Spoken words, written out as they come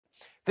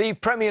The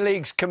Premier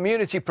League's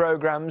community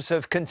programmes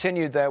have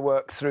continued their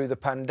work through the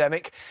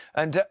pandemic,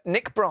 and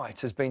Nick Bright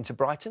has been to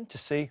Brighton to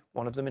see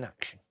one of them in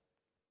action.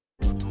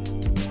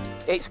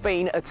 It's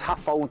been a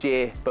tough old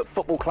year, but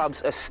football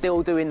clubs are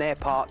still doing their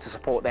part to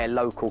support their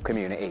local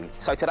community.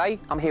 So today,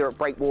 I'm here at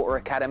Breakwater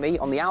Academy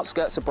on the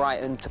outskirts of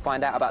Brighton to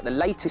find out about the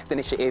latest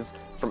initiative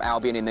from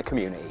Albion in the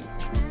community.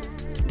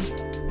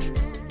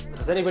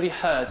 Has anybody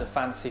heard of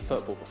fantasy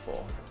football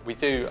before? We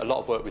do a lot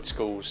of work with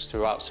schools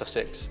throughout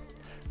Sussex,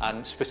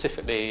 and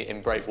specifically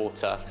in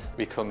Breakwater,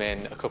 we come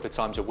in a couple of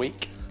times a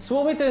week. So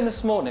what we're doing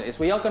this morning is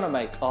we are going to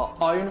make our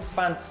own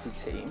fantasy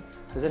team.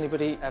 Has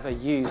anybody ever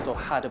used or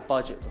had a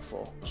budget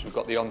before? So we've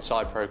got the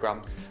on-side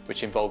programme,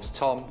 which involves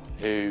Tom,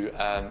 who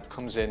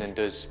comes in and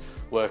does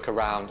work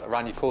around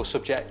your core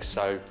subjects,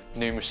 so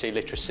numeracy,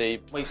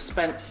 literacy. We've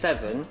spent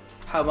 7.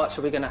 How much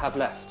are we going to have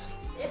left?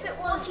 If it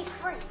was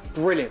 43.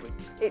 Brilliant.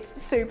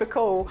 It's super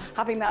cool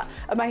having that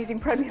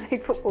amazing Premier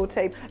League football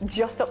team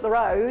just up the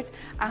road,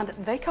 and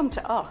they come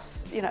to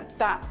us. You know,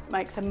 that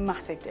makes a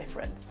massive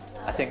difference.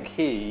 I think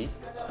he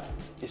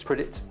is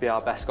predicted to be our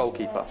best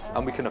goalkeeper,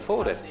 and we can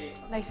afford it.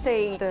 They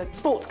see the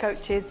sports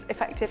coaches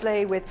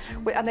effectively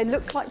and they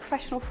look like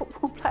professional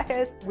football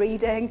players.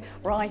 Reading,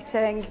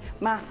 writing,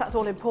 maths, that's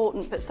all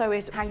important, but so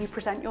is how you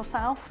present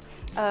yourself.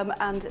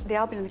 And the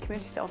Albion and the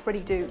community staff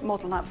really do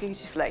model that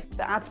beautifully.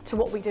 That adds to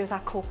what we do as our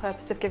core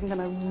purpose of giving them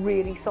a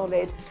really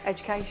solid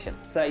education.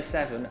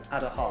 37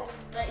 and a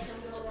half.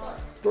 37.5.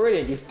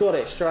 Brilliant, you've got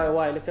it straight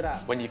away, look at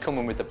that. When you come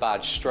in with the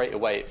badge, straight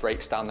away it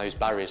breaks down those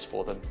barriers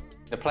for them.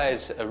 The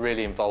players are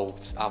really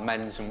involved, our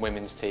men's and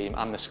women's team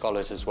and the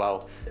scholars as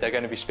well. They're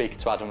going to be speaking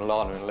to Adam and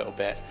Lana in a little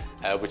bit,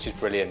 which is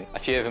brilliant. A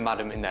few of them had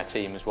them in their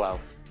team as well.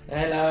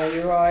 Hello,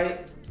 you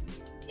right?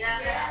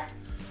 Yeah.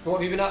 What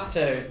have you been up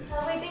to?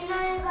 We've been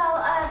learning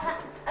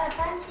about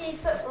fantasy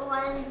football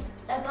and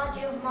a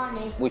budget of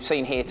money. We've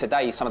seen here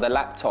today some of the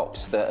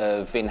laptops that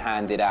have been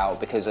handed out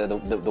because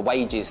of the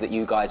wages that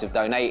you guys have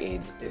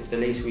donated. It's the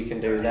least we can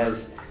do.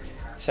 There's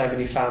so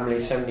many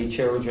families, so many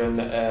children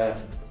that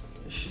are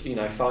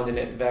finding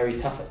it very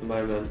tough at the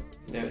moment.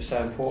 It's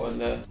so important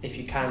that if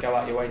you can go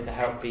out your way to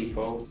help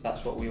people,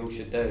 that's what we all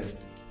should do.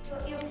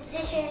 Your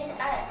position is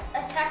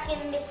attacking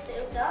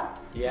midfielder.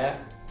 Yeah.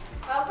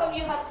 How come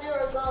you had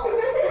 0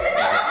 goals?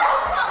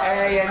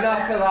 Hey,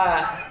 enough of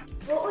that.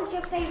 What was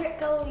your favourite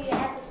goal you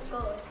ever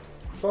scored?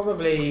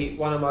 Probably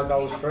one of my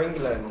goals for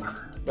England,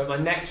 but my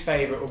next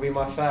favourite will be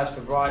my first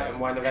for Brighton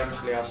when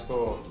eventually I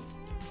score.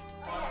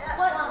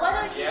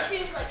 Why don't you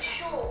choose like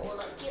short or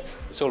like give?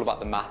 It's all about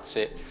the maths,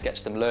 it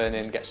gets them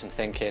learning, gets them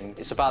thinking.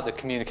 It's about the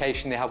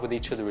communication they have with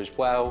each other as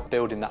well,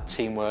 building that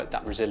teamwork,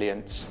 that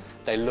resilience.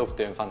 They love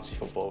doing fantasy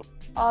football.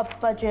 Our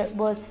budget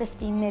was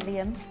 50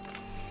 million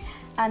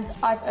and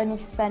I've only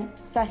spent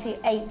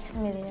 38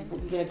 million. What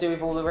are you going to do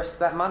with all the rest of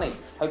that money?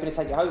 Hoping to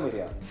take it home with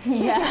you?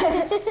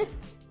 Yeah.